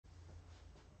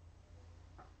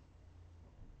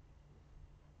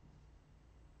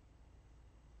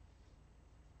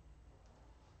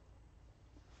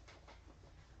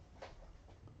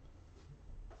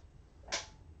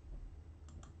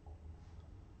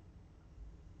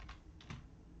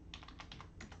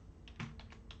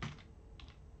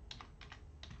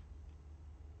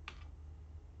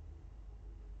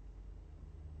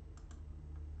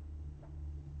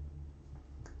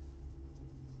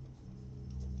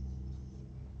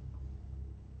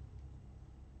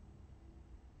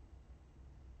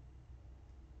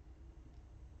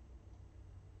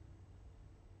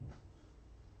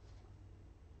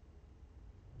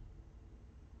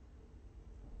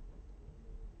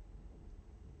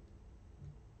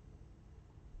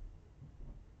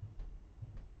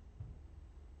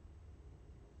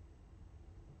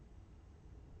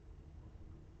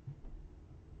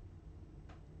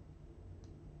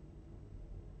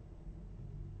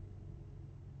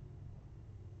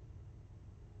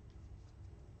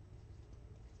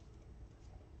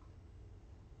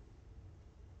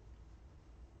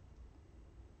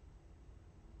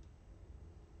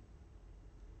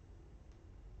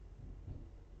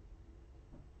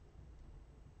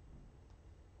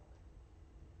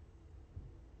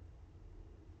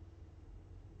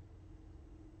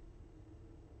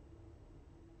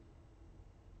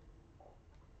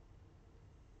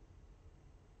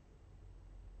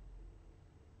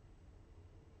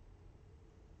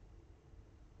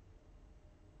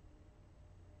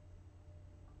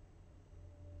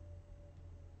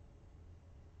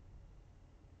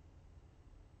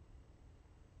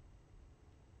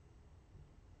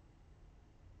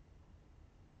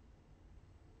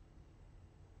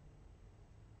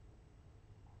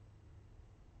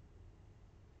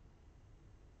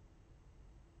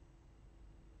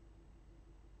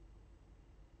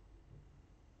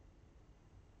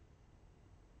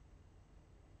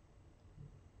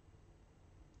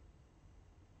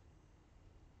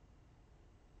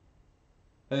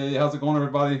Hey, how's it going,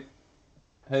 everybody?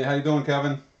 Hey, how you doing,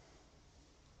 Kevin?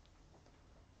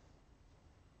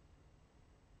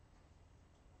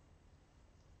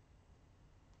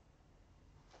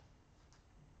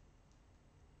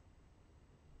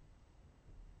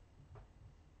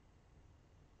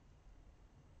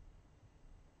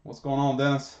 What's going on,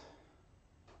 Dennis?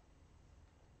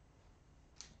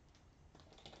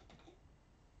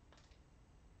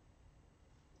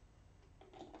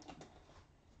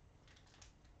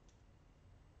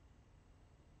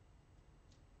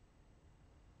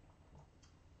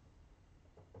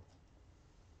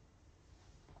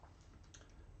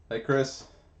 Hey, Chris,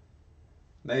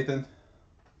 Nathan.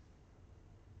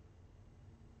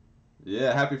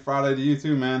 Yeah, happy Friday to you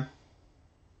too, man.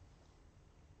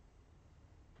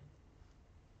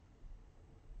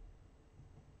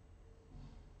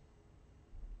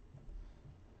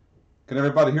 Can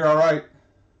everybody hear all right?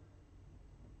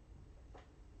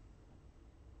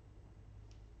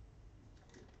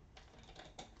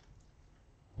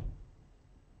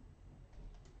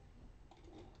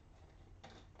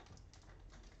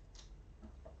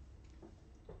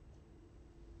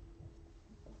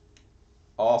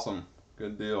 Awesome.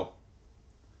 Good deal.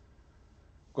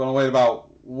 Going to wait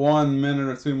about 1 minute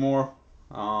or two more.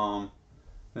 Um,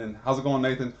 and how's it going,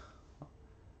 Nathan?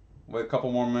 Wait a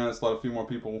couple more minutes, let a few more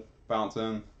people bounce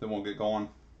in, then we'll get going.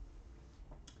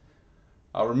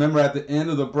 Remember, at the end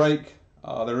of the break,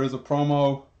 there is a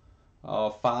promo.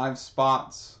 5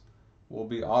 spots will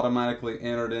be automatically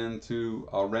entered into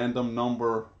a random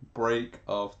number break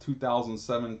of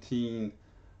 2017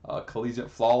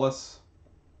 Collegiate Flawless,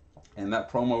 and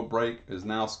that promo break is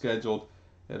now scheduled.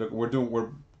 We're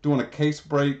doing a case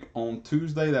break on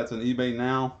Tuesday. That's an eBay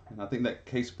now, and I think that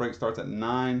case break starts at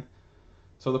 9.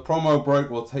 So the promo break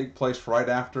will take place right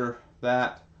after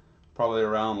that, probably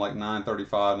around like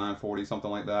 9:35, 9:40,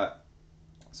 something like that.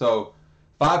 So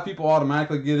 5 people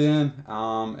automatically get in,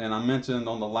 and I mentioned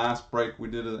on the last break we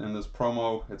did it in this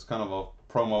promo. It's kind of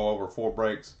a promo over 4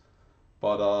 breaks,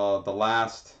 but the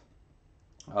last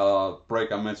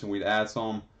break I mentioned we'd add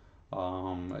some.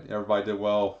 Everybody did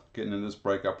well getting in this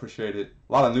break. I appreciate it.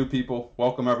 A lot of new people.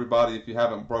 Welcome everybody if you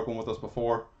haven't broken with us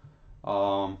before.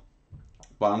 Um,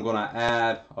 but I'm going to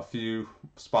add a few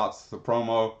spots to the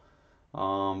promo.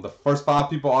 The first 5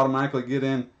 people automatically get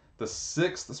in. The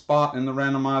 6th spot in the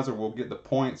randomizer will get the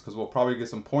points because we'll probably get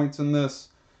some points in this,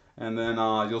 and then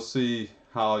you'll see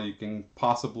how you can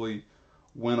possibly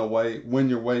win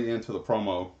your way into the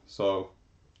promo. So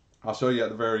I'll show you at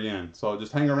the very end. So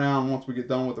just hang around once we get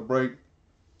done with the break.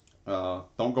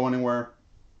 Don't go anywhere.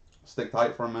 Stick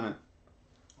tight for a minute.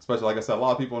 Especially, like I said, a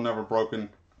lot of people have never broken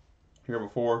here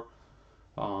before.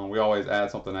 We always add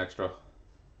something extra.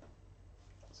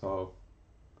 So,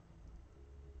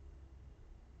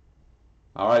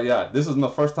 all right, yeah. This isn't the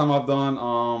first time I've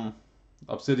done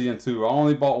Obsidian 2. I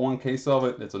only bought 1 case of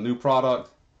it. It's a new product.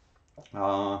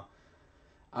 Uh,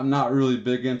 I'm not really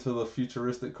big into the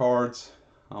futuristic cards.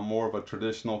 I'm more of a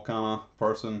traditional kind of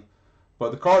person.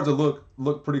 But the cards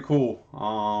look pretty cool.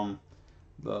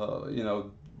 The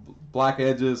black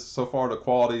edges, so far the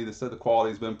quality, they said the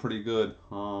quality's been pretty good.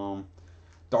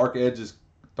 Dark edges,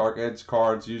 dark edge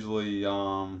cards usually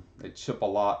they chip a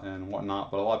lot and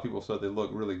whatnot, but a lot of people said they look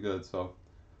really good. So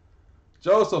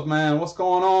Joseph, man, what's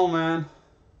going on, man?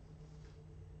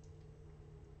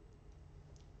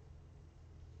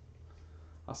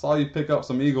 I saw you pick up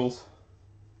some Eagles.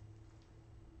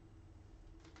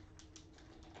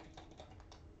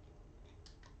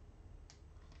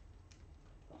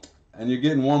 And you're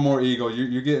getting one more Eagle.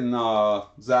 You're getting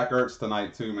Zach Ertz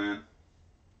tonight too, man.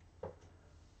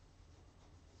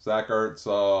 Zach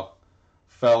Ertz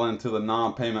fell into the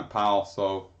non-payment pile,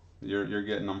 so you're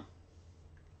getting them.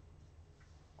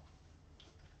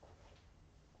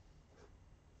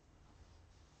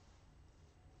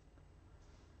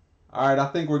 All right, I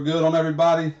think we're good on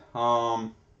everybody.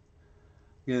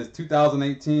 Again, it's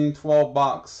 2018 12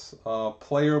 box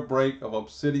player break of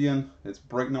Obsidian. It's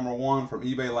break number 1 from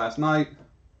eBay last night.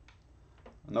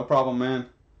 No problem, man.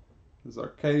 This is our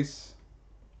case.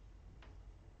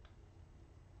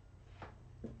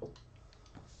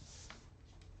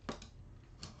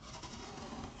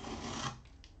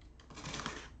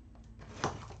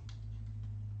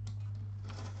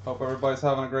 Hope everybody's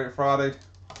having a great Friday.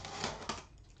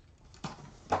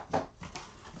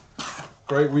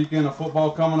 Great weekend of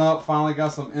football coming up. Finally got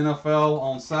some NFL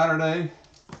on Saturday.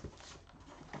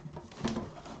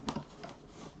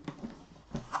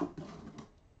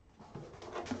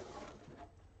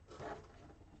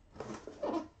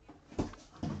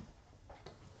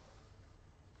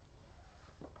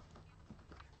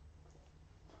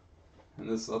 And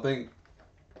this, I think,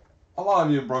 a lot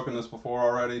of you have broken this before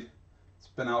already. It's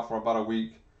been out for about a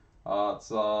week.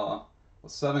 It's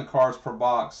 7 cards per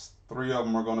box. 3 of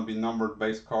them are going to be numbered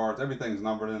base cards. Everything's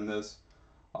numbered in this.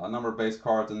 Numbered base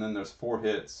cards, and then there's 4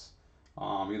 hits,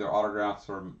 either autographs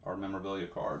or memorabilia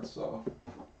cards. So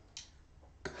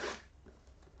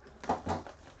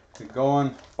get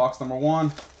going. Box number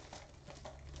 1.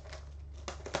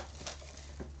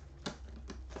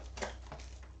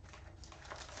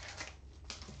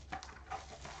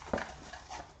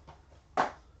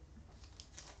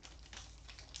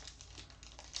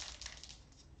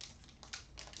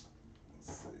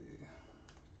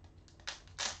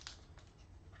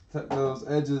 Protect those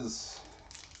edges.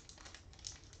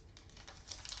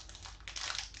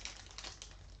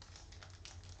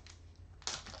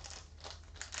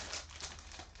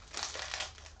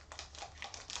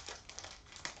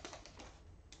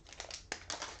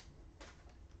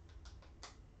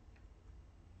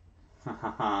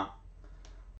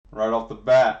 Right off the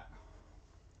bat.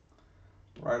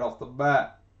 Right off the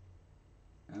bat.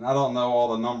 And I don't know all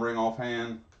the numbering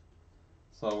offhand.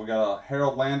 So we got a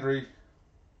Harold Landry.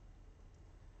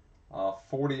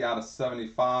 40 out of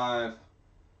 75.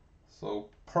 So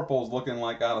purple's looking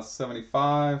like out of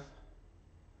 75.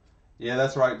 Yeah,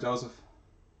 that's right, Joseph.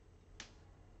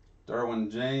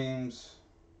 Derwin James.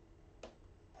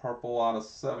 Purple out of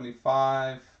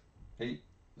 75.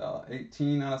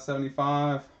 18 out of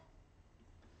 75.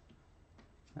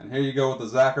 And here you go with the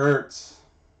Zach Ertz.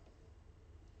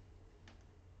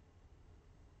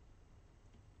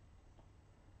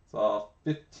 It's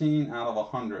 15 out of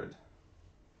 100.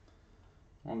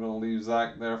 I'm going to leave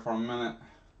Zach there for a minute.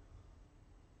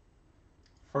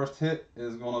 First hit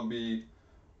is going to be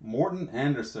Morton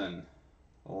Anderson,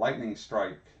 Lightning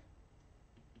Strike.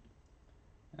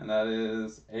 And that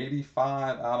is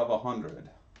 85 out of 100.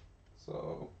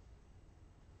 So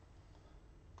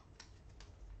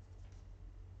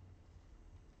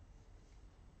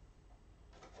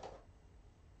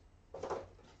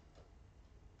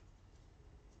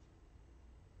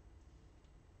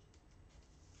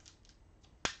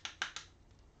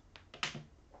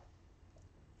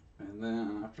and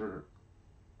then after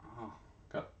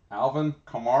got Alvin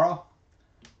Kamara,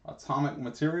 Atomic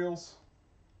Materials.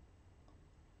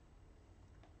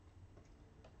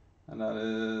 And that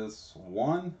is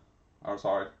 40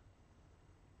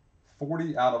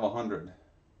 out of 100.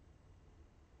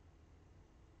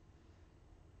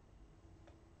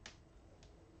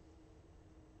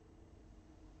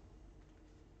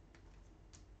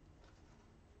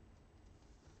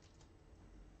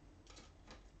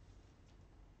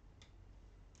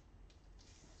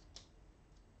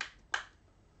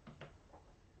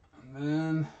 And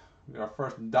then we got our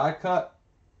first die cut.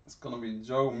 It's going to be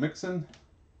Joe Mixon,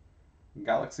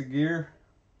 Galaxy Gear.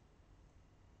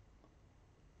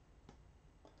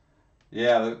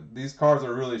 Yeah, these cards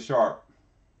are really sharp.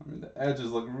 I mean, the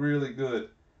edges look really good.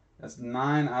 That's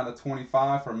 9 out of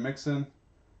 25 for Mixon.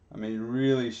 I mean,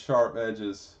 really sharp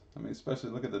edges. I mean, especially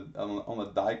look at the on the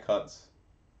die cuts.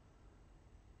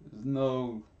 There's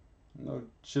no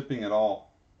chipping at all.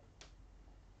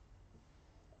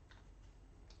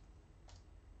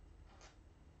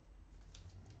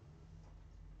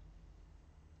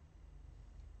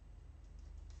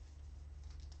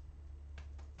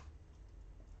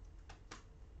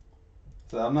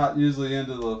 So I'm not usually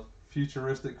into the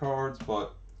futuristic cards,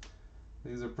 but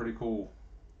these are pretty cool.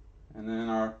 And then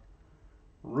our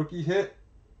rookie hit,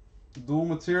 dual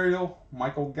material,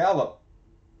 Michael Gallup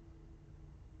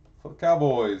for the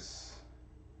Cowboys.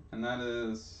 And that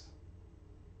is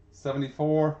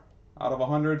 74 out of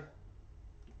 100.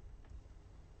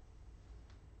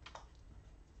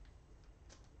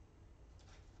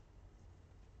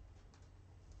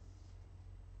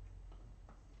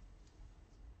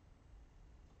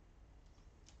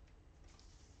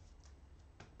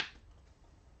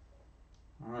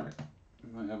 Alright,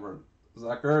 and we have our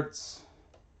Zach Ertz.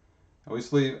 And we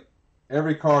sleeve,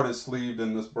 every card is sleeved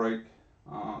in this break,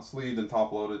 sleeved and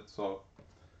top loaded, so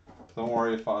don't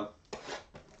worry if it'll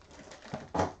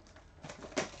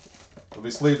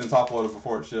be sleeved and top loaded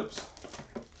before it ships.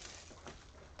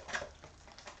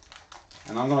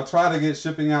 And I'm going to try to get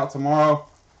shipping out tomorrow.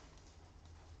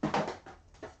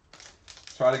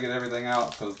 Try to get everything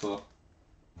out because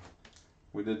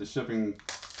we did the shipping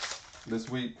this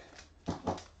week.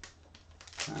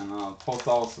 And post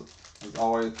office is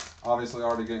obviously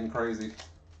already getting crazy.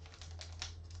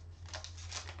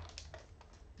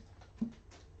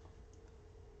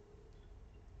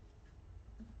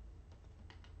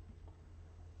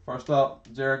 First up,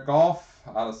 Jared Goff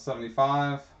out of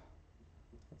 75.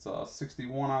 It's a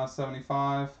 61 out of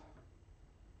 75.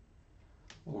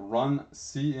 We'll run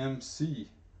CMC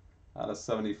out of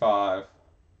 75.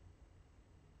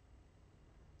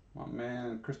 My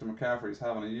man, Christian McCaffrey's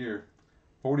having a year.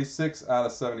 46 out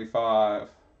of 75.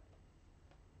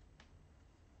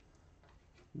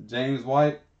 James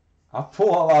White. I pull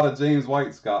a lot of James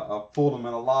White, Scott. I've pulled him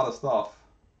in a lot of stuff.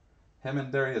 Him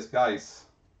and Darius Geis.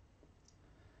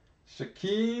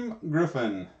 Shaquem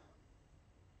Griffin.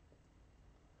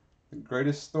 The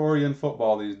greatest story in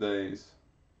football these days.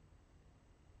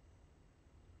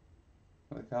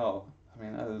 Like how, I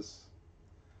mean, that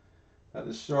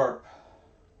is sharp.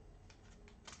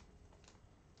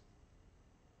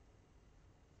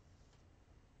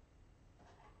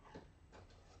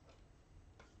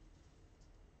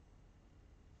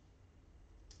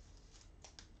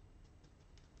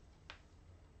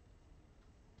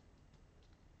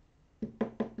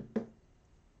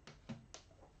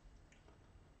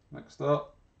 Next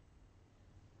up,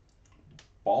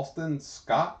 Boston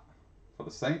Scott for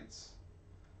the Saints.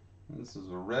 And this is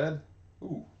a red.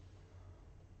 Ooh,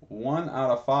 1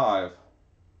 out of 5.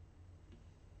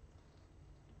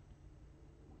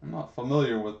 I'm not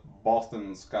familiar with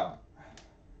Boston Scott.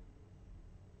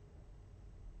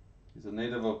 He's a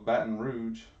native of Baton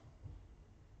Rouge.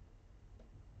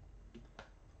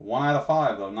 1 out of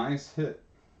 5 though, nice hit.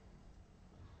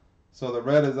 So the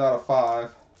red is out of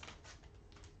 5.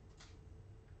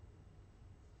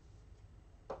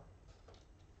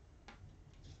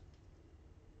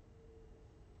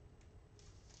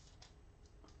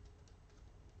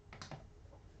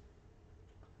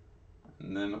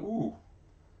 And then, ooh,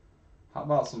 how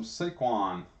about some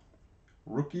Saquon?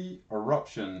 Rookie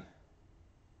Eruption.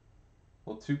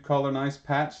 Little 2-color nice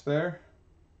patch there.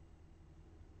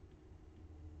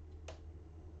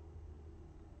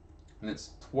 And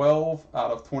it's 12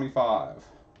 out of 25.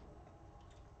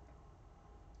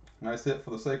 Nice hit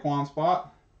for the Saquon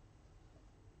spot.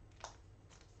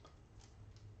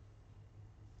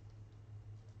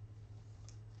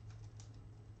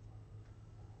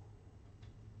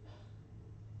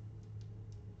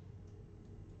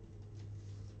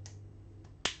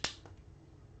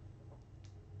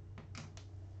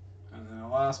 And then the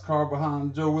last card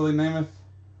behind Joe Willie Namath,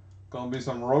 gonna be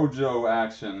some Rojo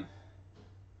action.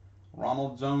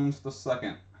 Ronald Jones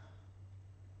II.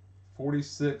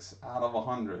 46 out of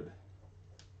 100.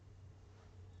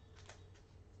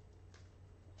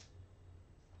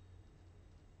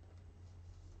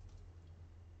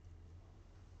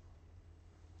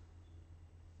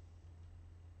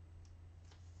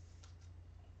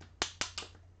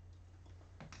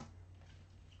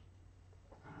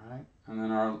 Alright, and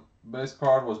then our base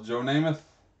card was Joe Namath.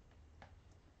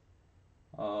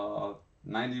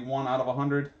 91 out of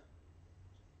 100.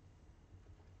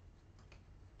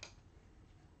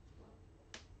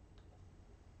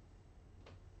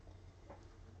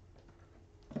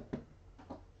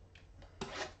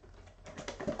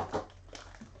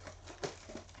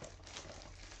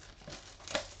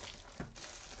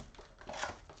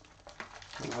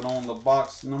 Moving on to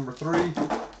box number 3.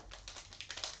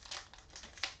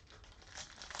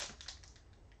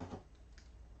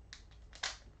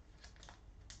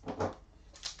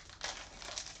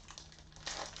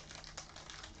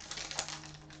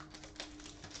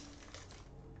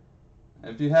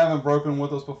 If you haven't broken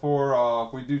with us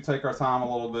before, we do take our time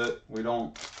a little bit. We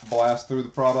don't blast through the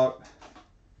product.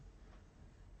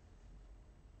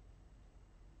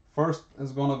 First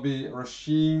is going to be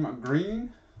Rasheem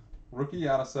Green, rookie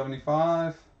out of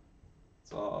 75.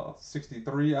 It's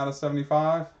 63 out of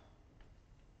 75.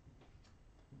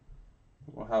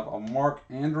 We'll have a Mark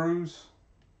Andrews,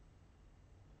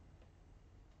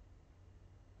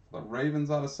 the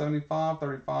Ravens out of 75,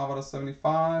 35 out of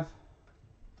 75.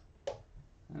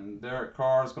 And Derek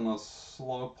Carr is going to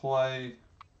slow play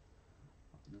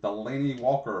Delaney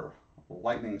Walker,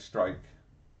 Lightning Strike.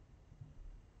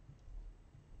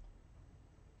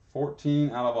 14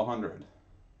 out of 100.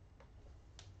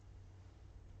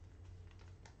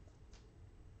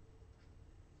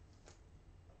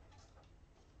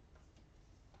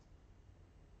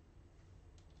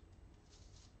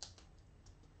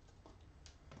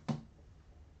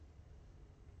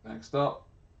 Next up,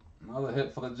 another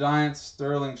hit for the Giants,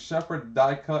 Sterling Shepard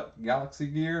die cut Galaxy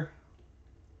Gear.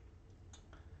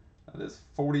 That is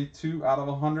 42 out of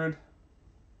 100.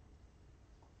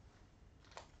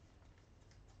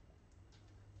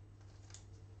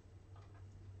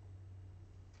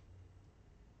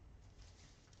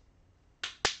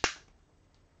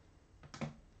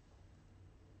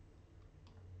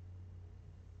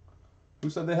 Who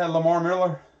said they had Lamar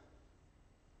Miller?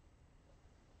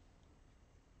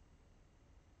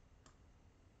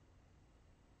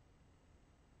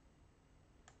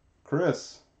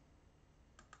 Chris.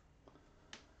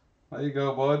 There you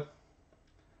go, bud.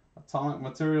 Atomic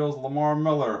Materials, Lamar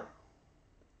Miller.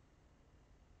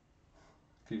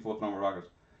 Keep flipping over records.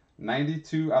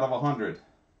 92 out of 100.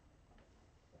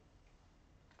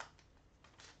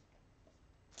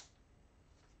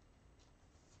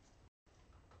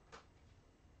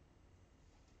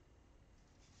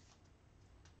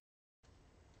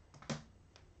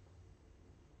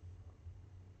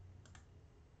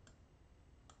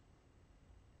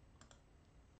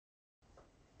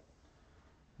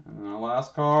 And then our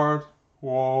last card.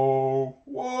 Whoa,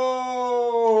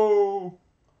 whoa,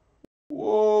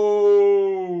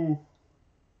 whoa.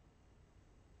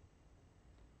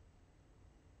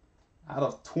 Out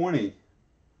of 20.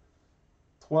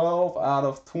 12 out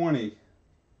of 20.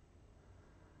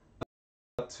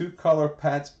 A 2-color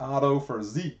patch auto for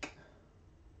Zeke.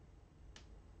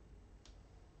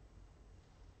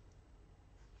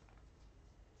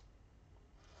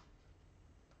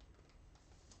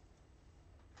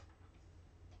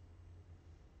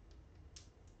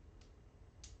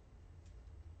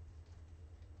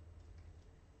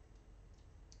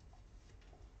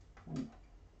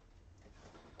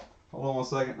 Hold on one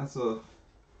second. That's a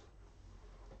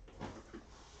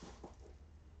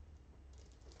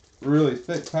really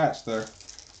thick patch there.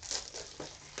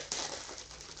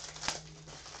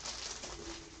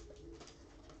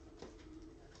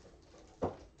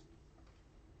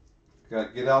 Got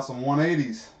to get out some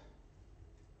 180s.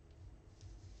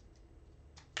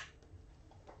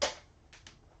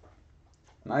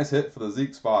 Nice hit for the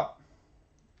Zeke spot.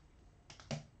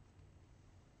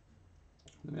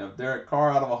 Then we have Derek Carr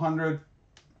out of 100.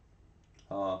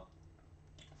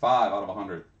 5 out of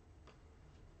 100.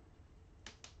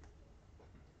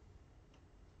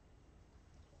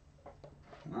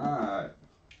 Alright.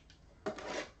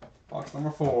 Box number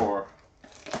 4.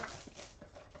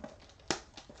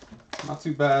 Not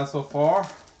too bad so far.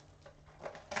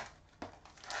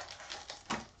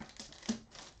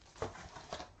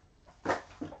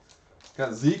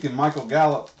 Got Zeke and Michael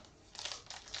Gallup.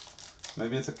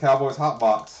 Maybe it's a Cowboys hot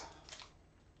box.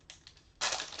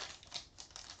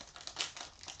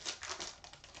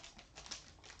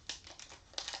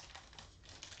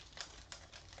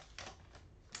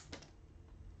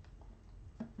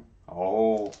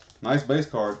 Oh, nice base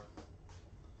card.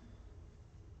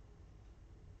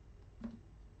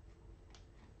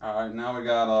 All right, now we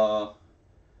got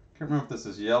can't remember if this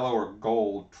is yellow or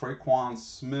gold. Traquan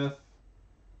Smith,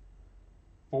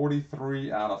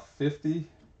 43 out of 50.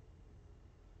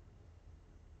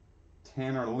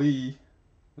 Tanner Lee,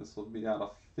 this will be out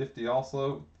of 50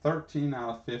 also, 13 out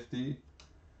of 50.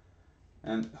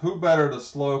 And who better to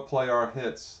slow play our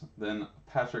hits than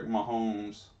Patrick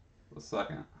Mahomes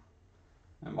II?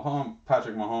 And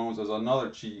Patrick Mahomes is another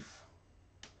Chief.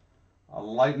 A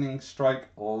lightning strike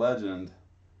legend,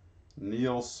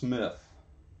 Neil Smith.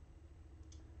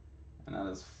 And that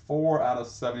is 4 out of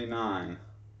 79.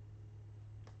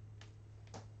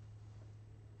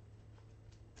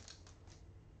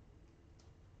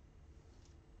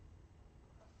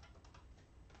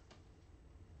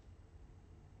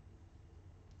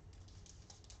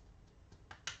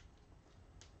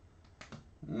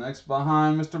 Next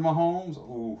behind Mr. Mahomes.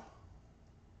 Ooh.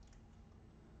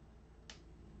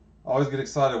 Always get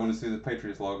excited when you see the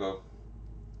Patriots logo.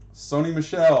 Sony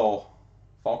Michel,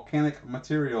 Volcanic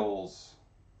Materials.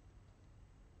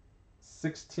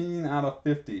 16 out of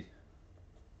 50.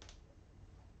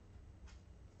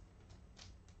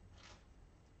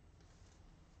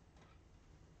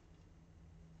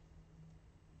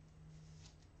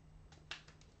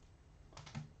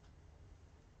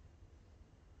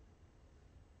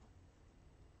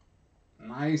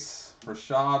 Nice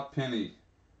Rashad Penny.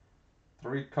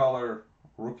 3-color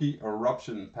rookie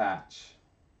eruption patch.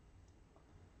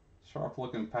 Sharp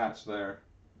looking patch there.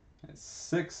 It's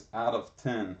 6 out of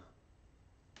 10.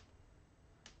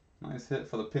 Nice hit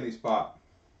for the penny spot.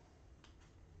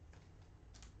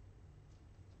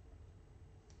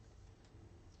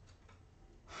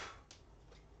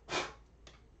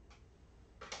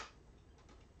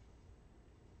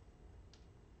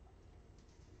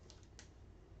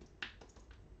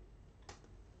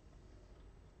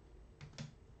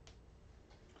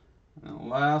 And the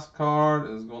last card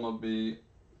is going to be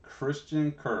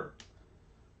Christian Kirk.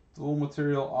 Dual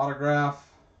material autograph.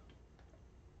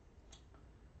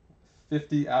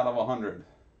 50 out of 100.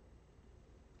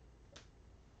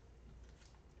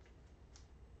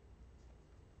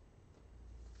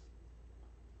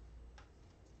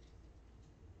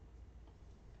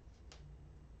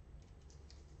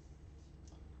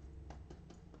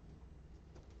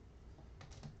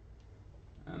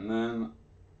 And then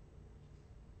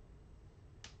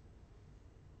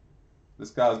This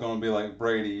guy's going to be like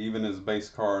Brady. Even his base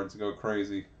cards go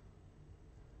crazy.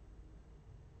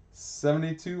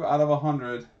 72 out of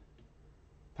 100.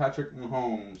 Patrick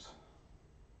Mahomes.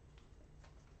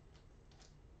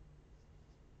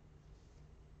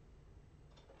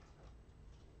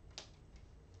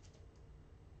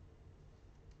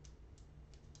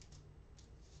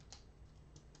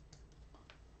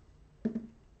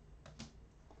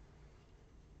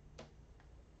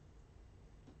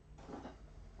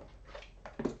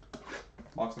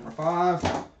 Box number 5.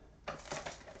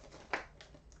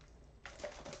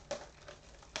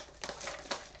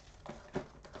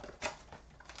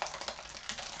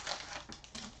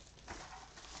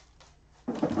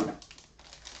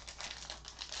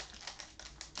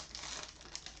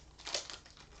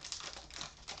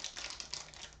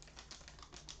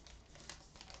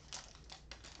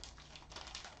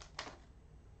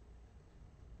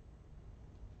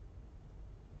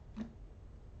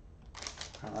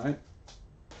 All right.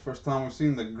 First time we've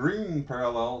seen the green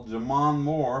parallel, Jamon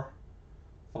Moore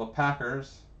for the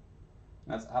Packers.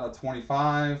 That's out of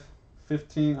 25,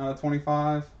 15 out of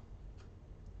 25.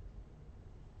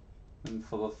 And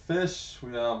for the fish,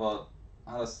 we have a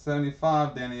out of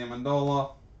 75, Danny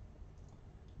Amendola.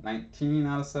 19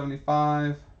 out of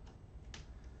 75.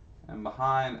 And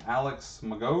behind Alex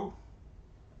Mago,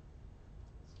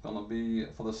 it's going to be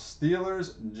for the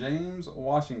Steelers, James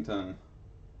Washington.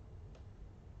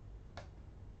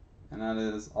 And that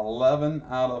is 11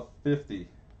 out of 50.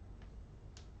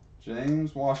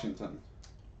 James Washington.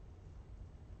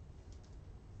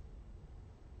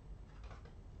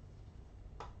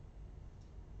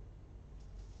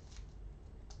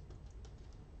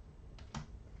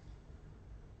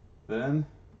 Then,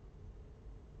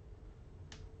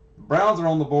 the Browns are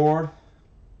on the board.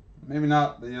 Maybe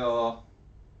not the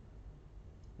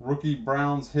rookie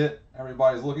Browns hit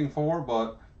everybody's looking for,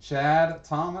 but Chad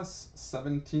Thomas,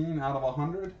 17 out of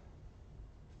 100.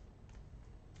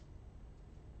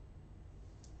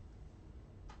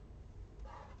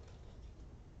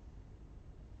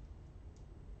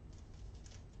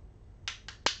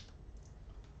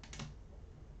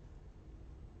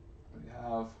 We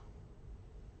have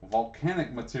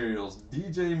Volcanic Materials,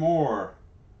 DJ Moore.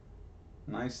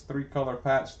 Nice 3-color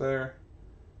patch there.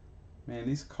 Man,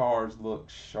 these cards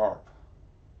look sharp.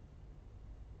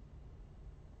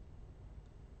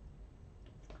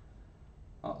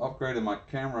 I upgraded my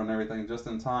camera and everything just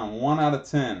in time. 1 out of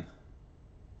 10.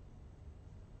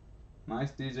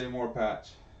 Nice DJ Moore patch.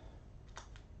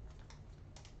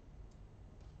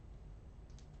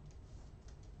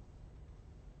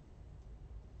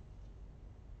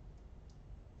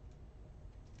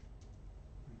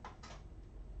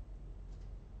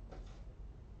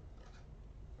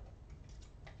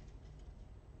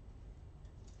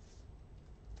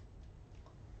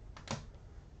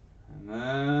 And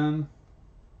then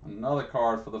another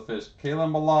card for the fish.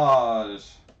 Kalen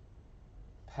Ballage.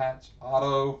 Patch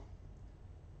auto.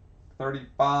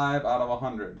 35 out of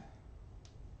 100.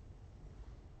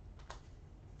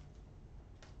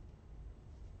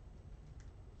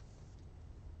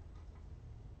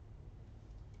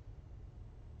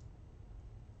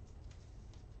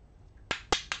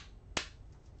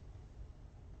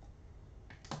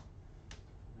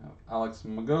 Alex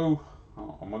Magoo.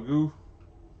 Magoo.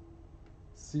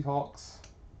 Seahawks.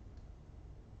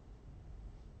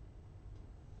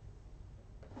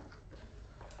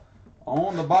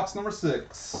 On to box number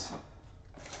 6.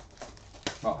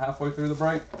 About halfway through the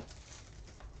break.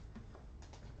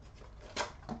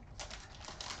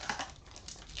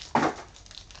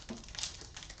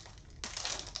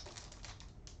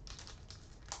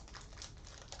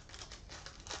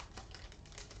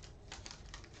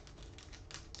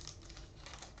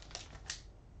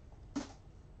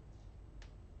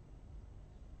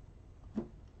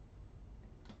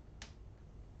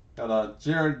 Got a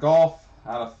Jared Goff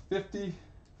out of 50,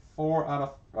 34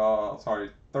 out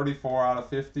of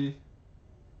 50.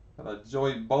 Got a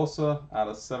Joey Bosa out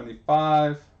of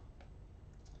 75,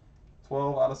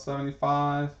 12 out of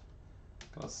 75.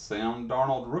 Got a Sam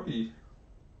Darnold rookie.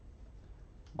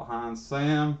 Behind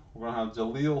Sam, we're going to have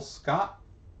Jaleel Scott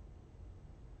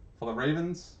for the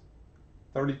Ravens,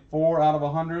 34 out of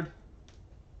 100.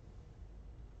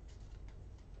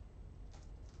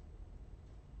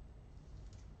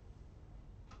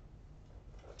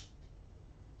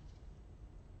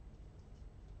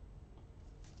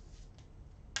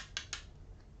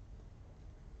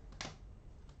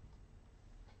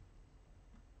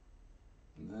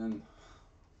 And then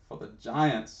for the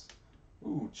Giants,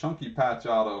 ooh, chunky patch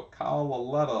auto, Kyle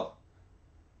Laletta,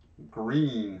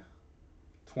 green,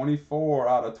 24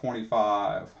 out of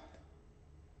 25.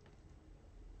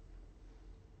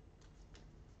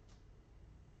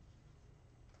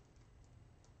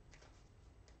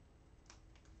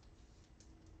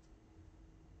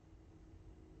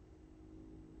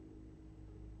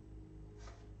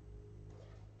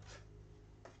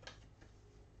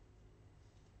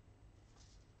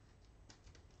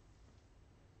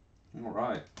 All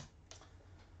right.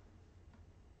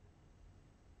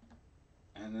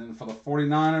 And then for the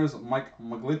 49ers, Mike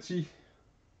McGlinchey.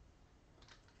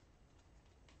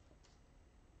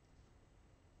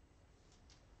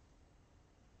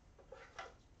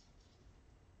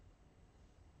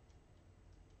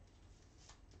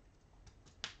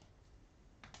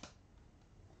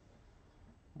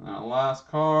 Now, last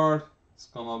card, it's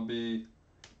going to be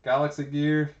Galaxy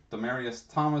Gear, Demarius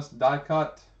Thomas die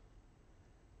cut.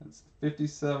 It's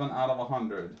 57 out of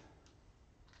 100.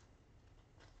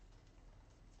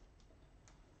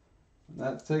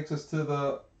 That takes us to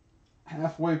the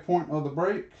halfway point of the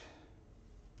break.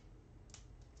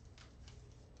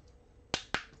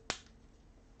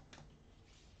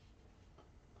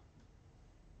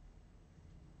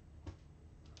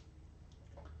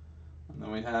 And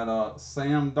then we had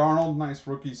Sam Darnold, nice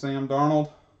rookie Sam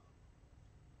Darnold.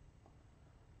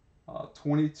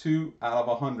 22 out of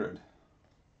 100.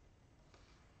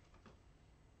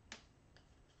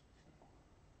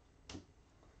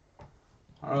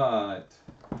 All right.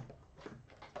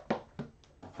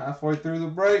 Halfway through the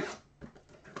break.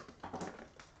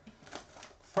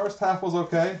 First half was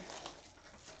okay.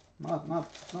 Not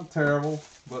terrible,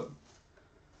 but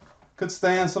could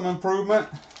stand some improvement.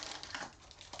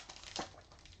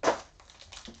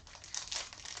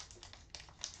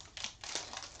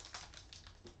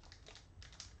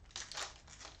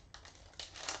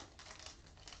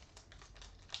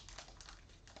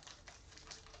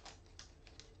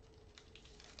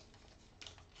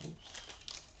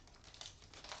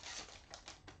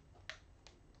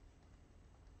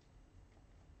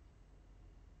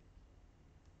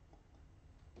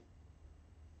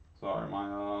 Sorry, my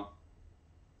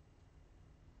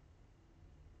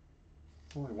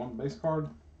only one base card.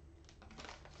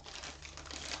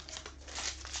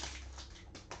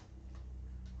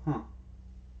 Huh.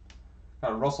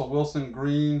 Got a Russell Wilson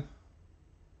green.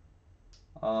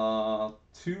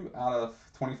 2 out of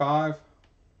 25.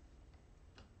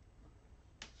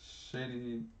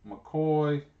 Shady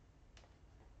McCoy.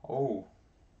 Oh,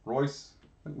 Royce.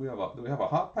 I think do we have a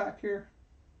hot pack here?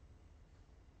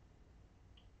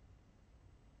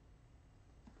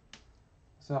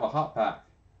 Let's have a hot pack.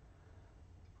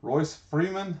 Royce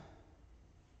Freeman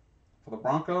for the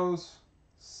Broncos.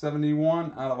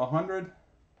 71 out of 100.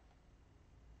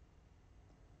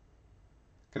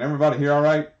 Can everybody hear all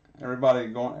right? Everybody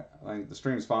going, I think the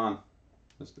stream's fine.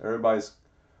 Just everybody's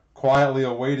quietly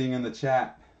awaiting in the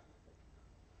chat.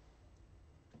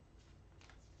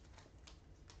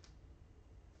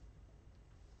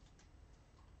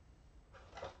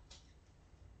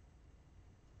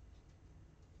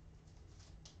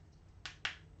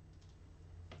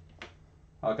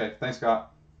 Okay, thanks,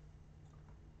 Scott.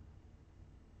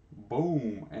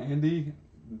 Boom, Andy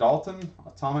Dalton,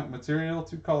 Atomic Material,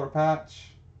 2-color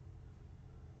patch.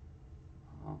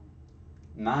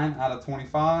 9 out of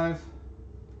 25.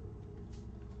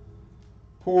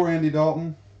 Poor Andy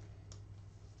Dalton.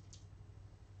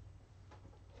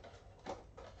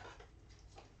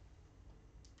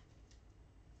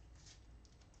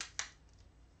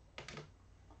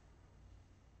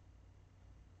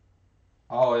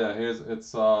 Oh yeah,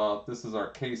 this is our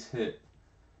case hit.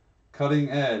 Cutting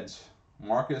Edge,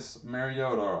 Marcus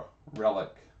Mariota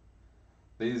relic.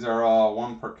 These are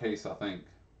 1 per case, I think.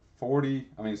 4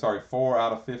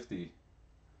 out of 50. I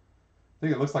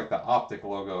think it looks like the Optic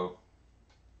logo.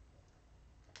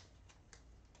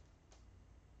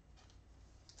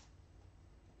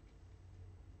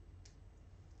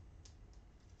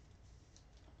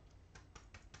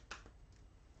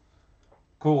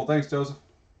 Cool, thanks, Joseph.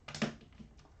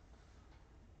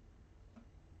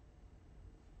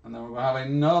 And then we're going to have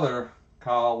another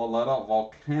Kyle Laletta,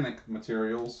 Volcanic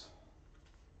Materials.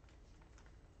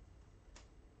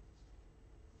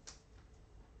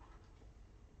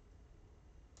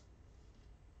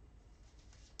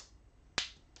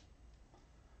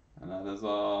 And that is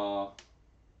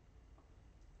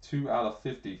 2 out of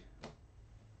 50.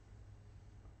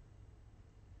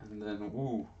 And then,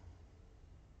 ooh.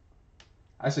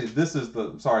 Actually, this is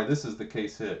the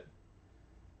case hit.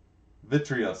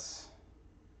 Vitreous.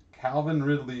 Calvin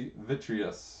Ridley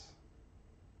Vitreous.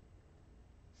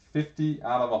 50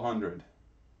 out of 100.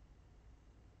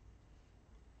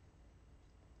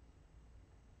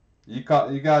 You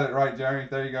got it right, Jerry.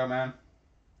 There you go, man.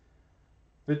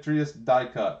 Vitreous die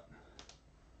cut.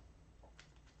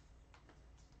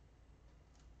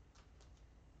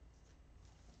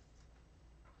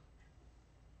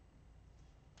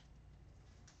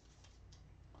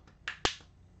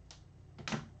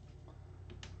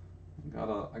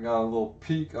 I got a little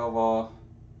peek of a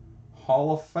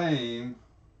Hall of Fame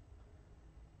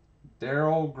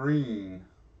Daryl Green.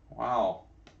 Wow.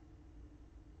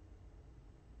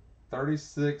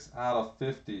 36 out of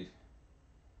 50.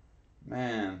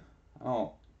 Man,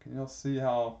 oh, can y'all see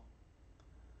how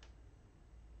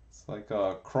it's like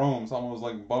chrome? It's almost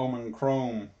like Bowman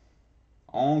chrome.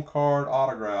 On card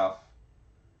autograph.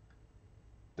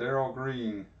 Daryl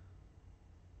Green.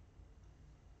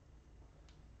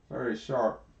 Very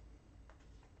sharp.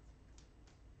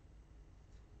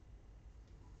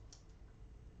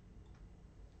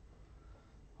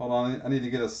 Hold on, I need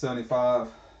to get a 75.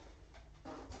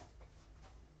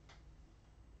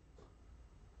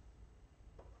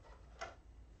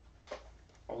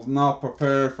 I was not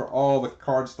prepared for all the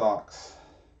card stocks.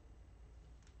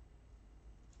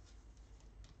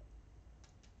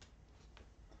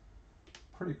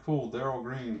 Pretty cool, Daryl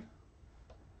Green.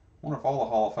 Wonder if all the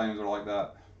Hall of Fames are like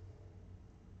that.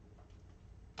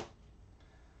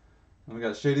 And we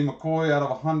got Shady McCoy out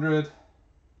of 100.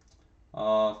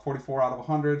 44 out of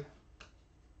 100.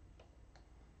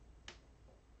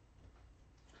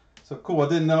 So cool. I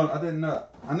didn't know.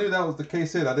 I knew that was the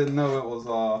case hit. I didn't know it was.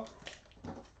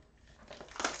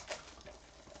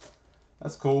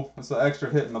 That's cool. It's an extra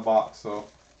hit in the box. So.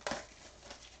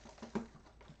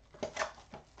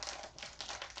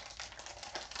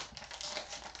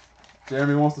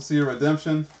 Jeremy wants to see a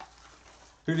redemption.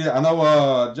 Who do you? I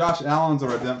know. Josh Allen's a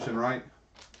redemption, right?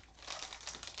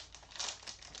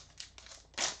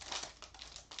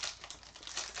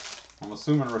 I'm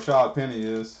assuming Rashad Penny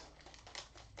is.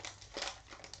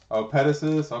 Oh, Pettis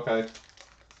is? Okay. It's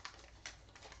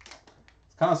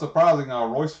kind of surprising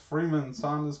Royce Freeman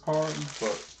signed this card,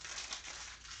 but...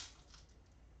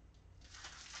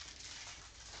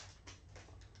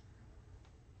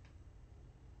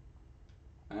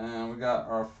 And we got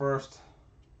our first...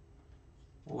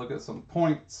 We'll look at some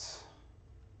points.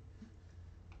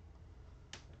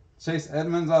 Chase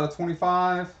Edmonds out of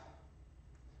 25.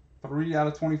 3 out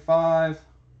of 25.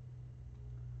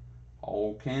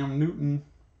 Oh, Cam Newton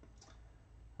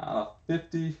out of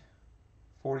 50.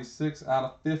 46 out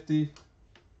of 50.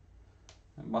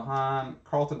 And behind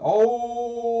Carlton.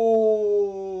 Oh!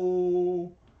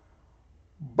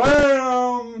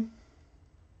 Bam!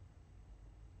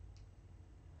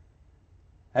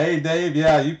 Hey, Dave.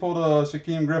 Yeah, you pulled a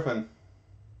Shaquem Griffin.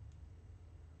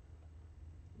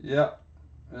 Yep.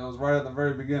 It was right at the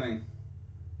very beginning.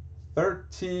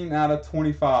 13 out of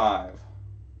 25.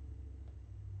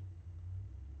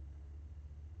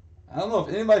 I don't know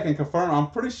if anybody can confirm. I'm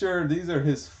pretty sure these are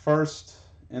his first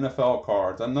NFL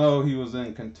cards. I know he was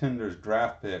in Contenders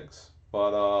draft picks,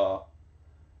 but I'm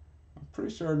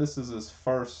pretty sure this is his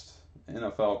first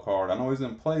NFL card. I know he's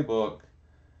in Playbook,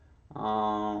 but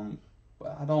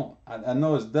I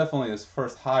know it's definitely his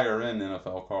first higher end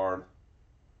NFL card.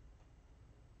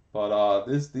 But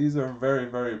these are very,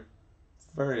 very,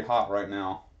 very hot right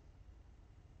now.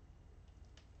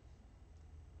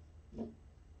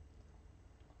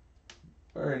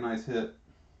 Very nice hit.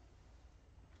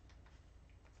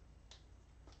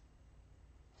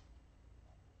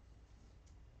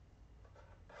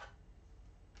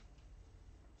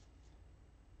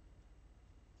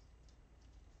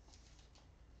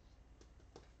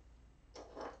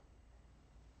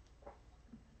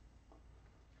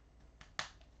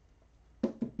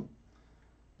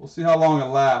 We'll see how long it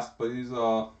lasts, but he's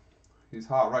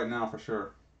hot right now for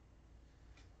sure.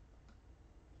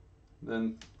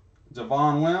 Then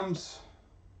Javon Wims,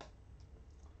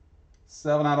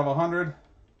 7 out of 100.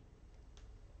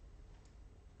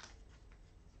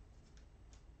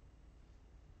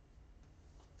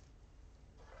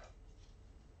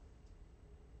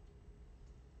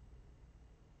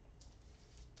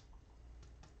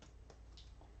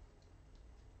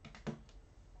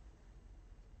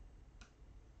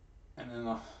 And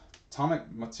then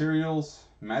Atomic Materials,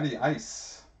 Matty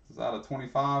Ice. This is out of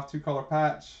 25, 2-color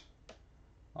patch.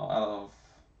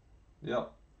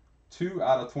 Yep, 2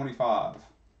 out of 25.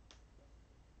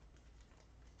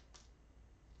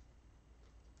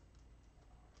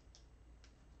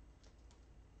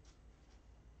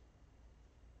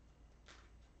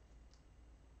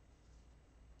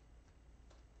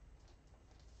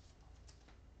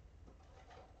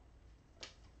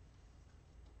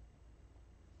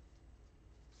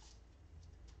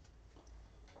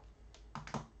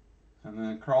 And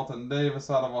then Carlton Davis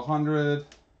out of 100.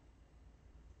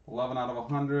 11 out of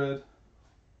 100.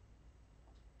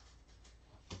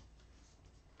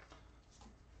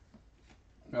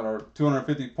 Got our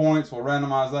 250 points. We'll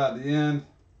randomize that at the end.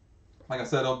 Like I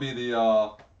said, it'll be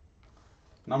the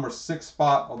number 6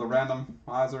 spot of the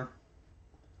randomizer.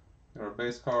 Got our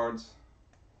base cards.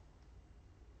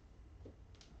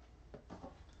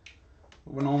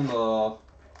 Moving on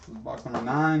to box number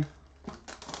 9.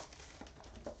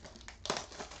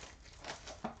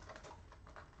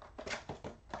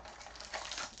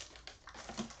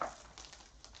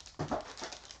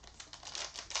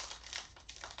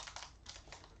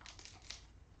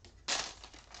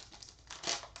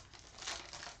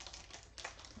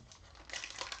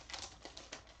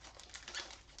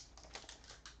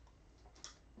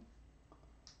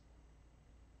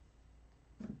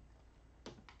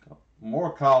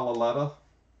 More Kyle Laletta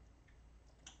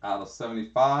out of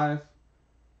 75.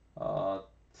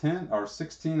 10 or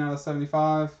 16 out of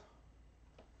 75.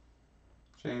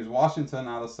 James Washington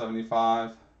out of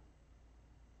 75.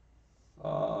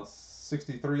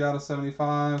 63 out of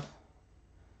 75.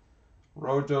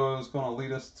 Rojo is going to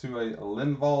lead us to a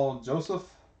Linval Joseph.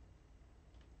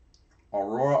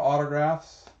 Aurora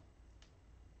autographs.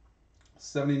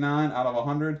 79 out of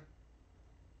 100.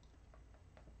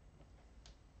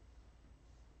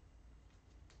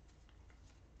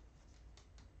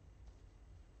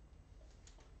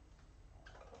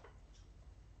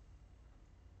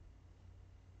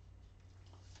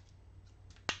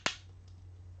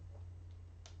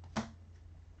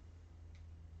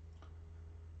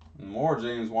 More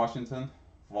James Washington.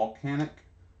 Volcanic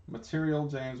material,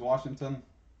 James Washington.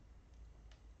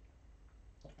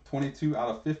 22 out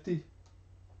of 50.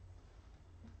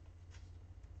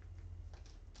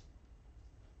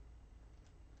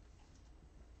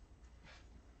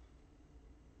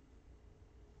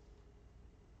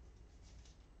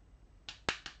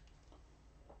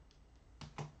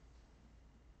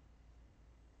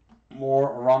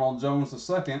 More Ronald Jones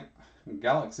II.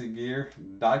 Galaxy gear,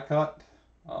 die cut.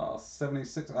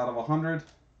 76 out of 100.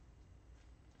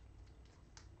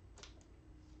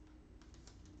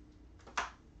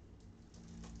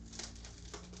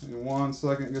 Give me 1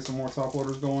 second, get some more top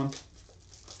loaders going.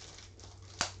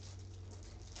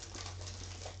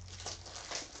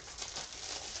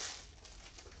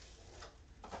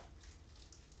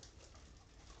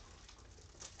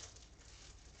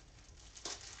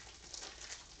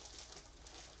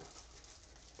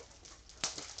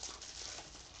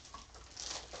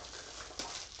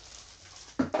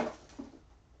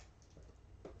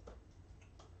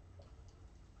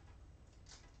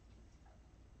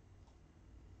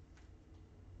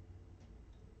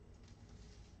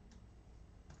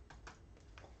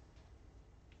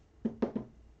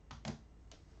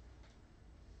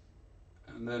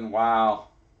 And then, wow.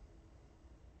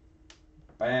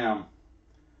 Bam.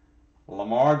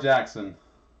 Lamar Jackson.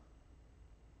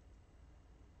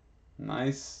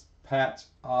 Nice patch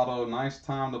auto. Nice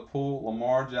time to pull.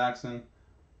 Lamar Jackson.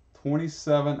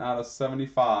 27 out of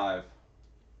 75.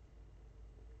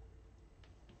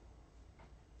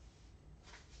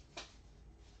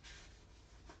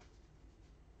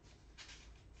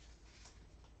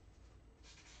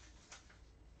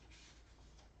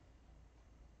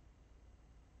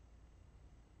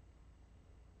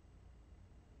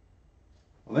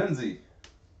 Lindsey.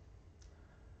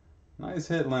 Nice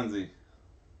hit, Lindsey.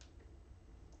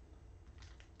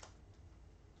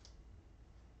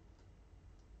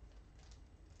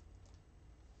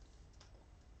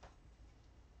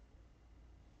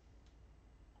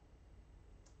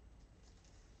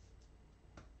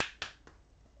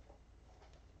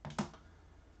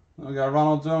 We got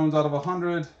Ronald Jones out of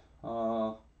 100.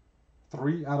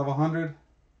 3 out of 100.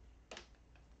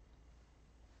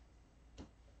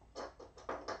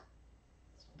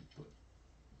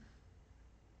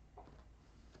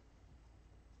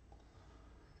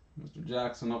 Mr.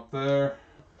 Jackson up there.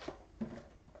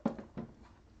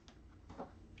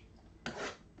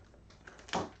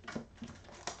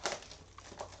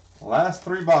 Last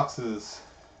 3 boxes.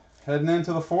 Heading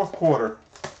into the 4th quarter.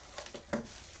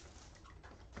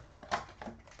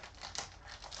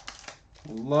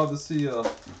 Love to see a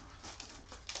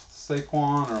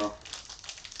Saquon or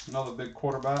another big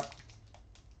quarterback.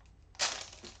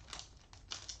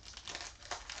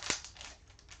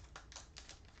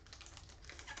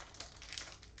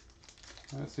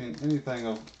 I haven't seen anything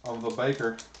of the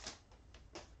Baker.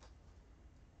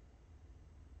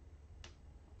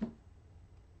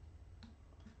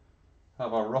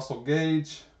 Have a Russell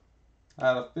Gage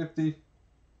out of 50.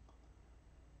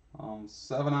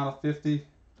 7 out of 50.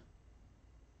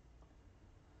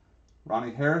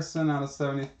 Ronnie Harrison out of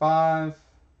 75.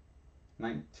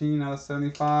 19 out of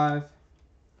 75.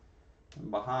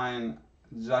 And behind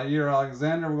Jair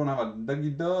Alexander, we're going to have a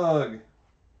Dougie Doug.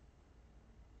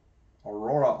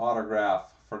 Aurora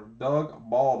autograph for Doug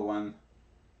Baldwin.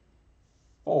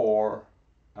 4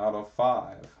 out of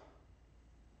 5.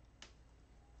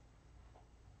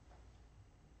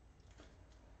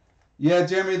 Yeah,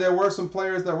 Jimmy, there were some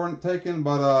players that weren't taken,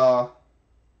 but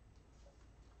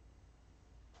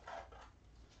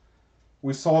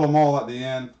we sold them all at the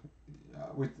end.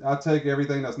 I take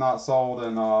everything that's not sold,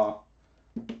 and I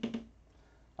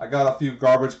got a few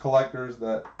garbage collectors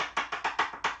that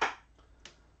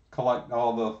collect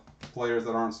all the players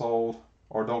that aren't sold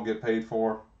or don't get paid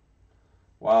for.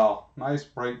 Wow, nice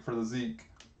break for the Zeke.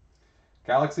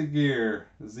 Galaxy Gear,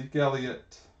 Zeke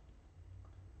Elliott,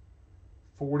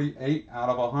 48 out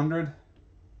of 100.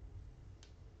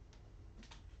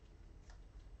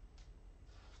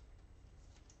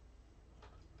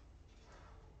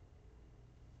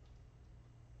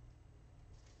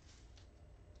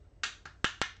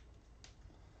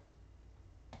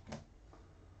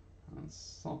 And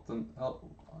something else,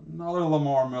 another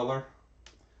Lamar Miller.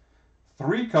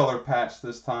 3-color patch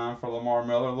this time for Lamar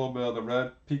Miller. A little bit of the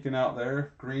red peeking out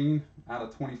there. Green out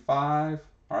of 25.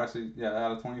 Or actually, yeah,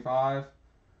 out of 25.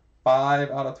 5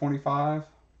 out of 25.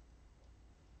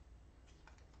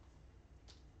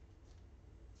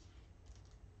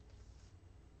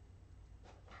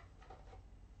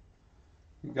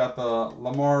 You got the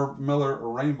Lamar Miller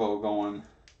rainbow going.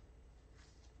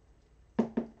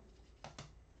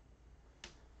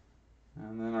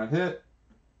 And then I hit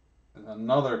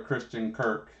another Christian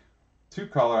Kirk.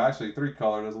 2-color, actually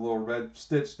 3-color. There's a little red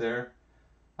stitch there.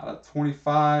 Out of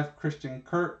 25, Christian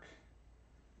Kirk.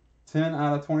 10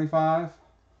 out of 25.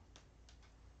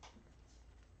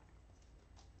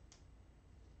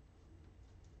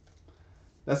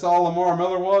 That's all Lamar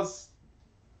Miller was.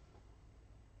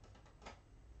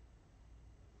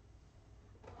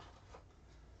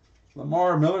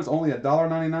 Lamar Miller's only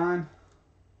 $1.99.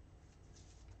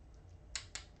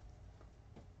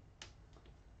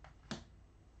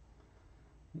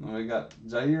 We got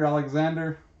Jair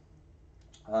Alexander,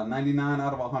 99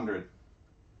 out of 100.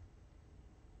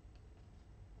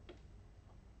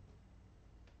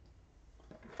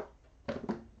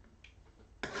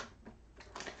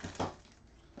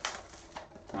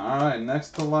 All right,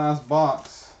 next to last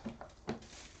box.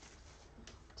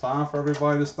 Time for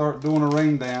everybody to start doing a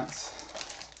rain dance.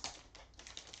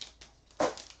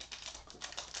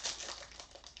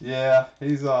 Yeah,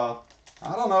 he's I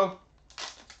don't know.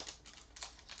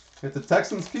 If the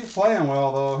Texans keep playing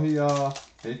well, though,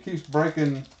 he keeps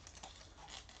breaking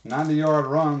 90-yard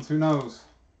runs. Who knows?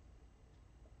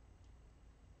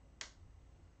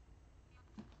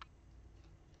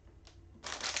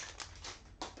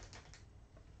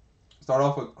 Start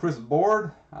off with Chris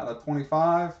Board out of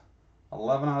 25,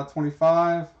 11 out of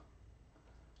 25.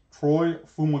 Troy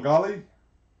Fumagalli,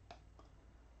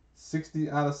 60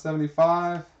 out of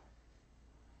 75.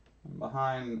 And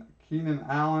behind Keenan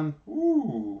Allen,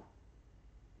 ooh.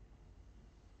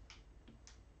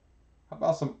 How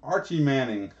about some Archie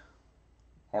Manning?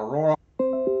 Aurora.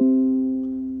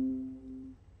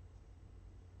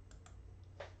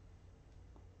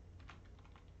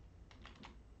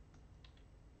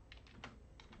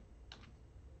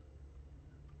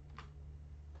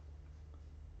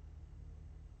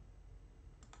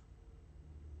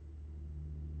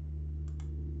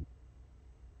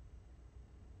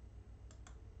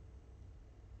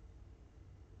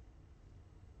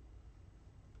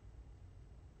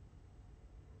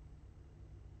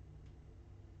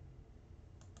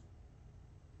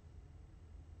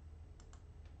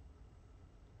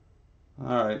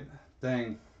 All right,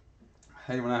 dang.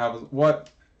 Hey, when I have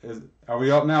what is? Are we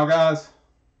up now, guys?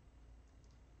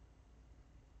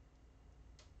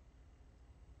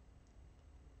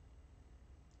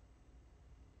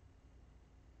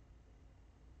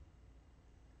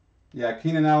 Yeah,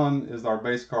 Keenan Allen is our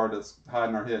base card that's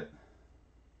hiding our hit.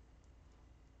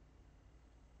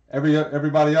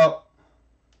 Everybody up?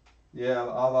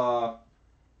 Yeah,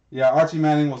 yeah, Archie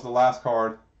Manning was the last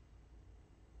card.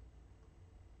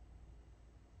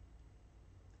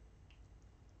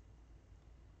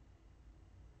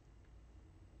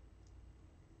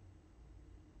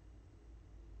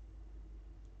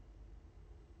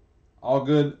 All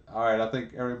good. All right, I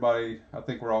think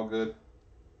we're all good.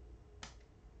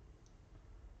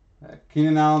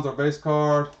 Keenan Allen's our base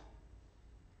card.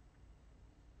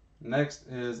 Next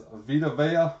is Vita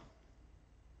Vea,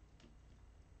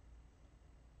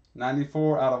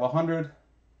 94 out of 100.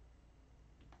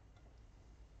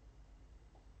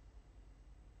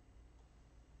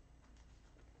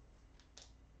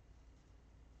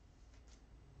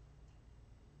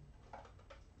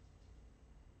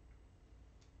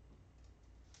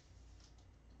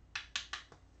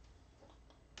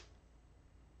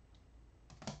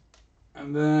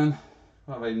 And then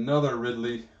I have another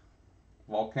Ridley,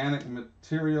 Volcanic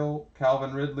Material,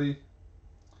 Calvin Ridley,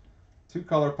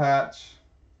 2-color patch.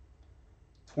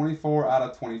 24 out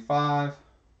of 25.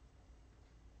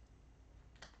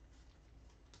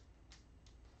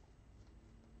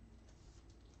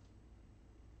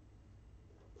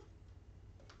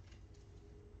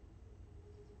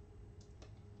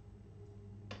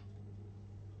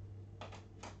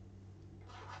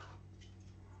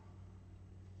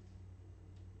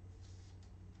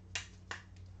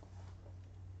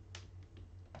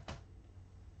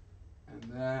 And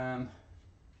then,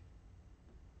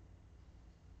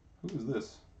 who is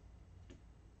this?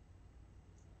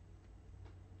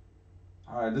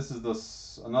 All right, this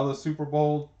is another Super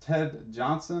Bowl, Ted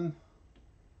Johnson.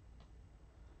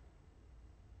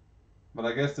 But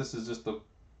I guess this is just the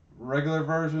regular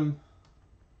version.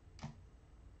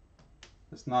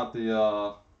 It's not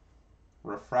the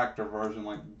refractor version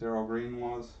like Darryl Green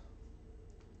was.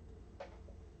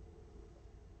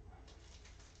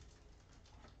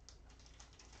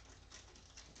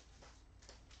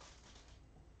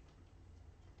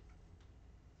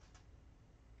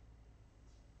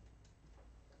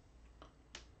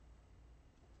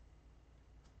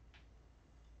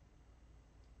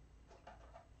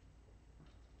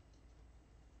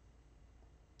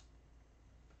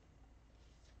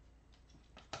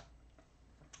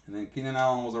 And then Keenan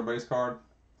Allen was our base card,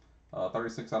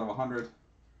 36 out of 100.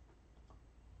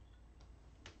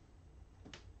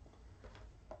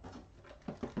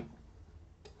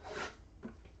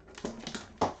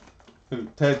 Who?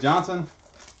 Ted Johnson?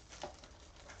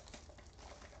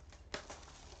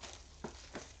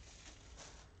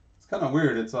 It's kind of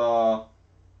weird. It's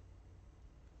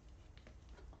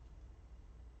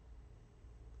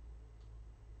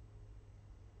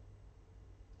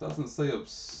doesn't say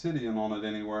Obisidian on it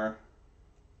anywhere.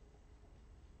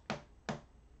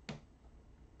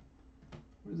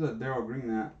 Where's that Darryl Green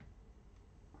at?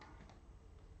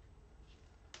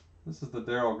 This is the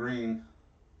Darryl Green.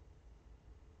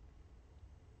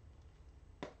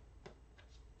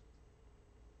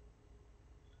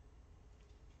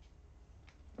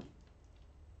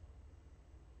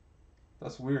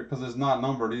 That's weird because it's not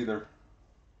numbered either.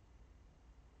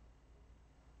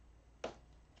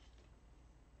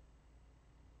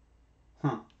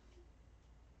 Huh.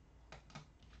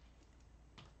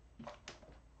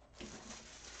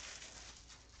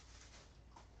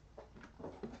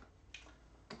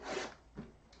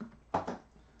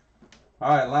 All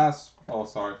right, last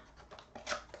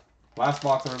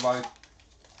box, everybody.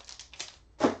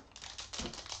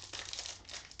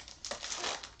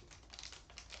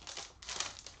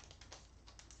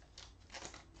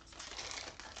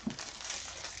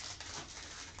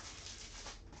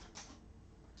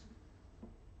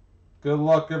 Good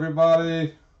luck,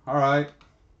 everybody. All right.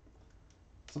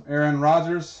 Some Aaron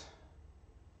Rodgers.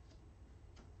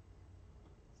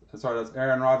 Sorry, that's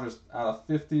Aaron Rodgers out of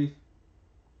 50.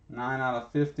 9 out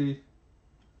of 50.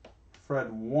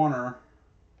 Fred Warner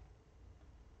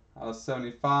out of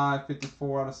 75.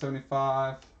 54 out of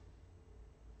 75.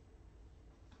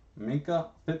 Minka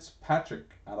Fitzpatrick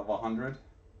out of 100.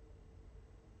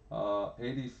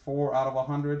 84 out of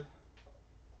 100.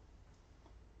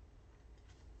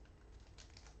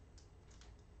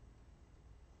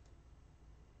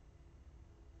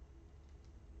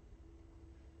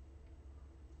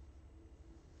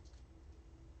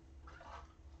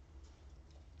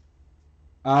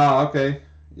 Ah, okay.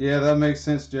 Yeah, that makes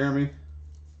sense, Jeremy.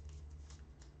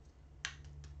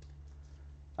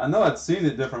 I know I'd seen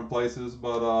it different places,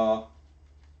 but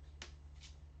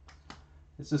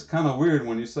it's just kind of weird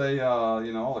when you say, you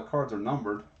know, all the cards are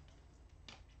numbered.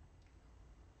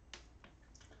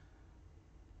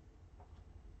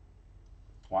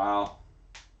 Wow.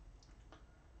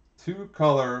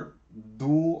 2-color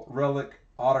dual relic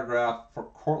autograph for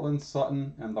Cortland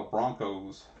Sutton and the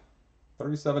Broncos.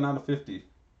 37 out of 50.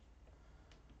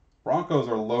 Broncos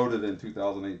are loaded in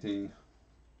 2018.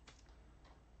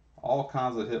 All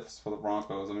kinds of hits for the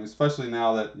Broncos. I mean, especially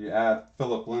now that you add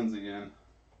Philip Lindsay in.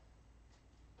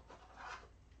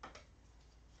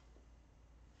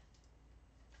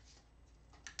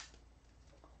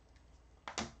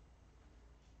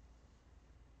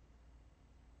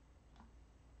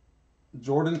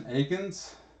 Jordan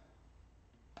Akins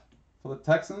for the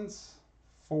Texans.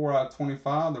 4 out of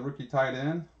 25, the rookie tight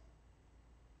end.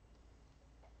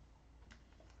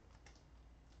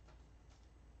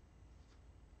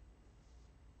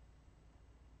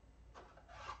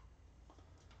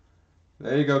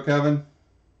 There you go, Kevin.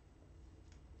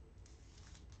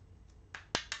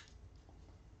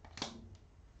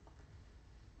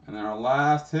 And our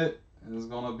last hit is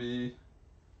going to be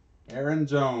Aaron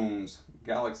Jones,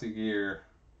 Galaxy Gear.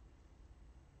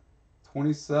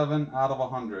 27 out of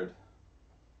 100.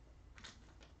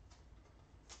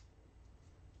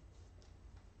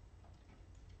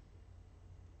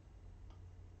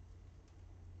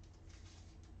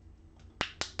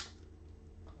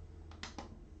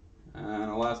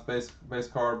 last base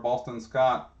card, Boston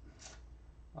Scott,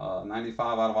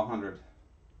 95 out of 100.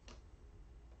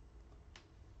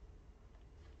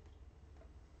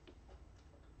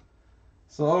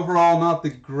 So overall, not the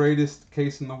greatest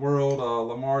case in the world.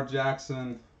 Lamar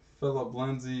Jackson, Philip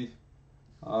Lindsay.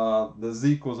 The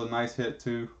Zeke was a nice hit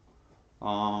too.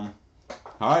 All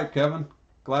right, Kevin.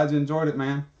 Glad you enjoyed it,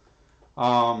 man.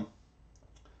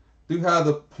 Do have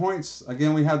the points.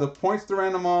 Again, we have the points to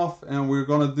random off, and we're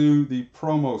going to do the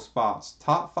promo spots.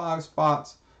 Top 5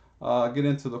 spots. Get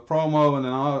into the promo, and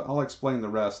then I'll explain the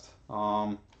rest.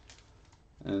 And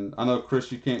I know,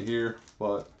 Chris, you can't hear,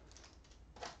 but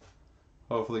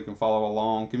hopefully you can follow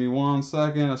along. Give me 1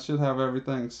 second. I should have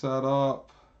everything set up.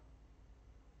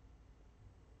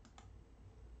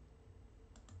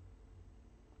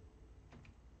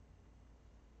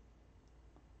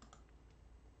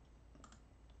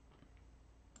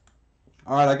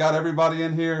 All right, I got everybody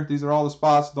in here. These are all the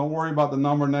spots. Don't worry about the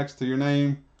number next to your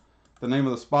name, the name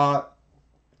of the spot.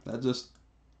 That just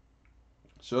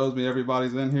shows me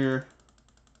everybody's in here.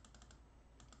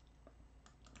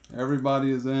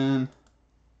 Everybody is in.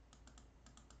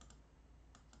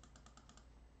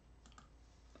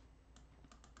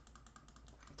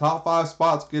 Top 5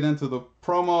 spots get into the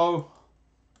promo.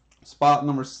 Spot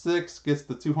number 6 gets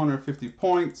the 250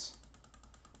 points.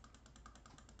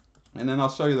 And then I'll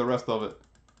show you the rest of it.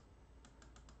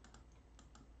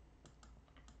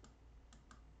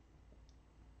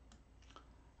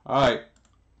 Alright.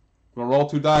 We're going to roll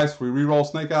 2 dice. We re-roll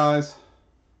snake eyes.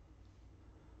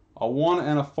 A 1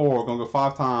 and a 4. We're going to go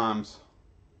 5 times.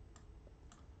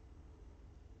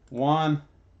 1,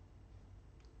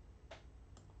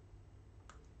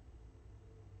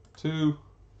 2,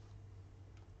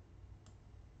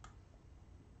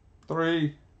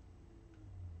 3,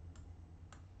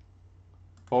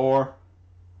 4,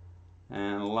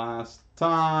 and last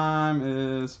time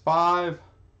is 5.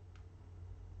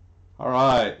 All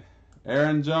right,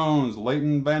 Aaron Jones,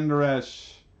 Leighton Vander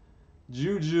Esch,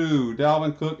 Juju,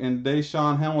 Dalvin Cook, and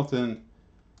Deshaun Hamilton.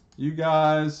 You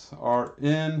guys are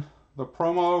in the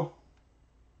promo.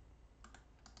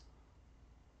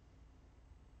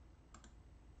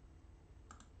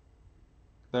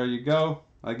 There you go.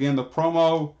 Again, the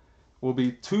promo will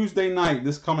be Tuesday night,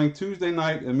 this coming Tuesday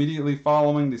night, immediately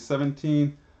following the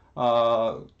 17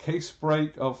 case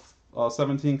break of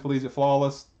 17 Collegiate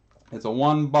Flawless. It's a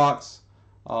 1 box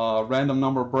random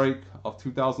number break of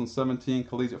 2017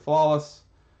 Collegiate Flawless.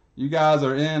 You guys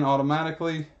are in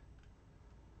automatically.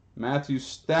 Matthew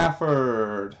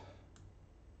Stafford.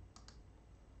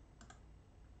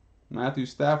 Matthew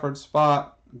Stafford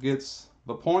spot gets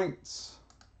the points.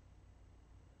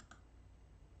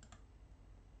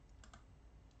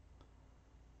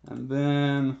 And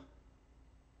then,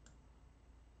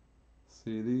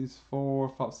 see these 4,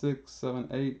 5, 6, 7,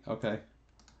 8. Okay.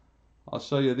 I'll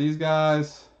show you these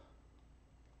guys.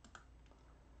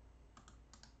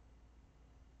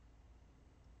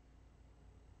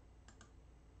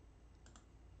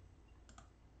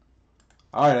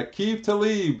 All right, Aqib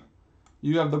Talib.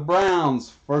 You have the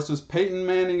Browns versus Peyton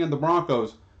Manning and the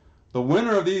Broncos. The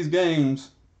winner of these games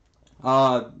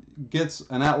gets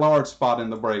an at-large spot in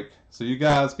the break. So you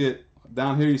guys get,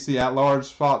 down here you see at-large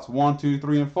spots 1, 2,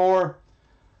 3, and 4.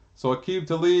 So Aqib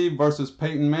Talib versus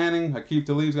Peyton Manning. Aqib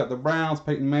Talib's got the Browns.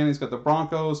 Peyton Manning's got the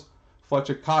Broncos.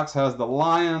 Fletcher Cox has the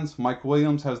Lions. Mike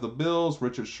Williams has the Bills.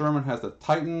 Richard Sherman has the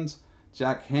Titans.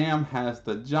 Jack Ham has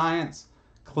the Giants.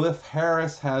 Cliff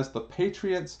Harris has the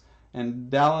Patriots. And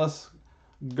Dallas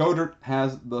Goedert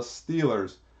has the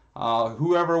Steelers.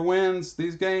 Whoever wins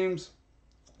these games,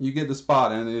 you get the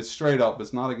spot, and it's straight up.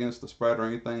 It's not against the spread or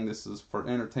anything. This is for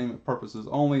entertainment purposes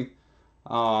only.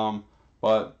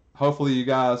 But hopefully you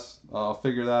guys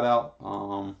figure that out.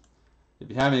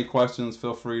 If you have any questions,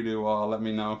 feel free to let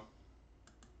me know.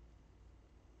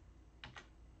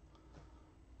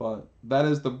 But that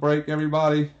is the break,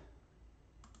 everybody.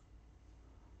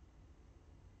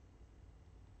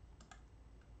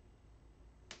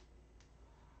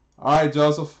 All right,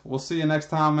 Joseph. We'll see you next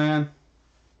time, man.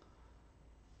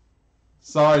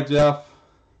 Sorry, Jeff.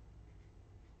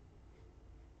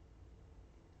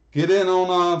 Get in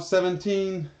on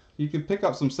 17. You can pick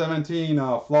up some 17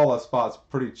 flawless spots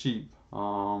pretty cheap.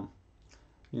 You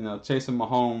know, chasing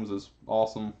Mahomes is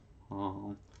awesome.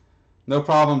 No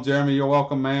problem, Jeremy. You're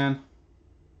welcome, man.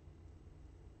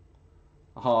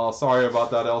 Sorry about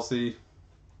that, LC.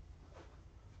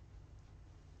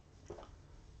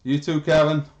 You too,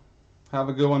 Kevin. Have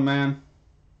a good one, man.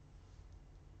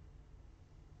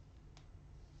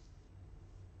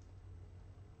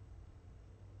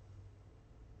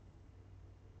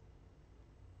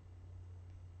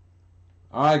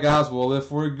 All right, guys. Well, if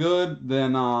we're good,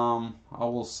 then I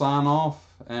will sign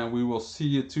off, and we will see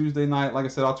you Tuesday night. Like I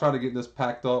said, I'll try to get this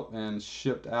packed up and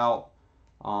shipped out.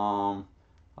 I'll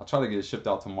try to get it shipped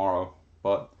out tomorrow.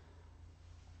 But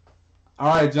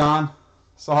all right, John.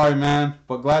 Sorry, man,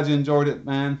 but glad you enjoyed it,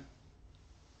 man.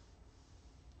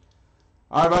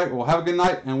 All right, well, have a good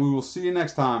night, and we will see you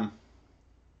next time.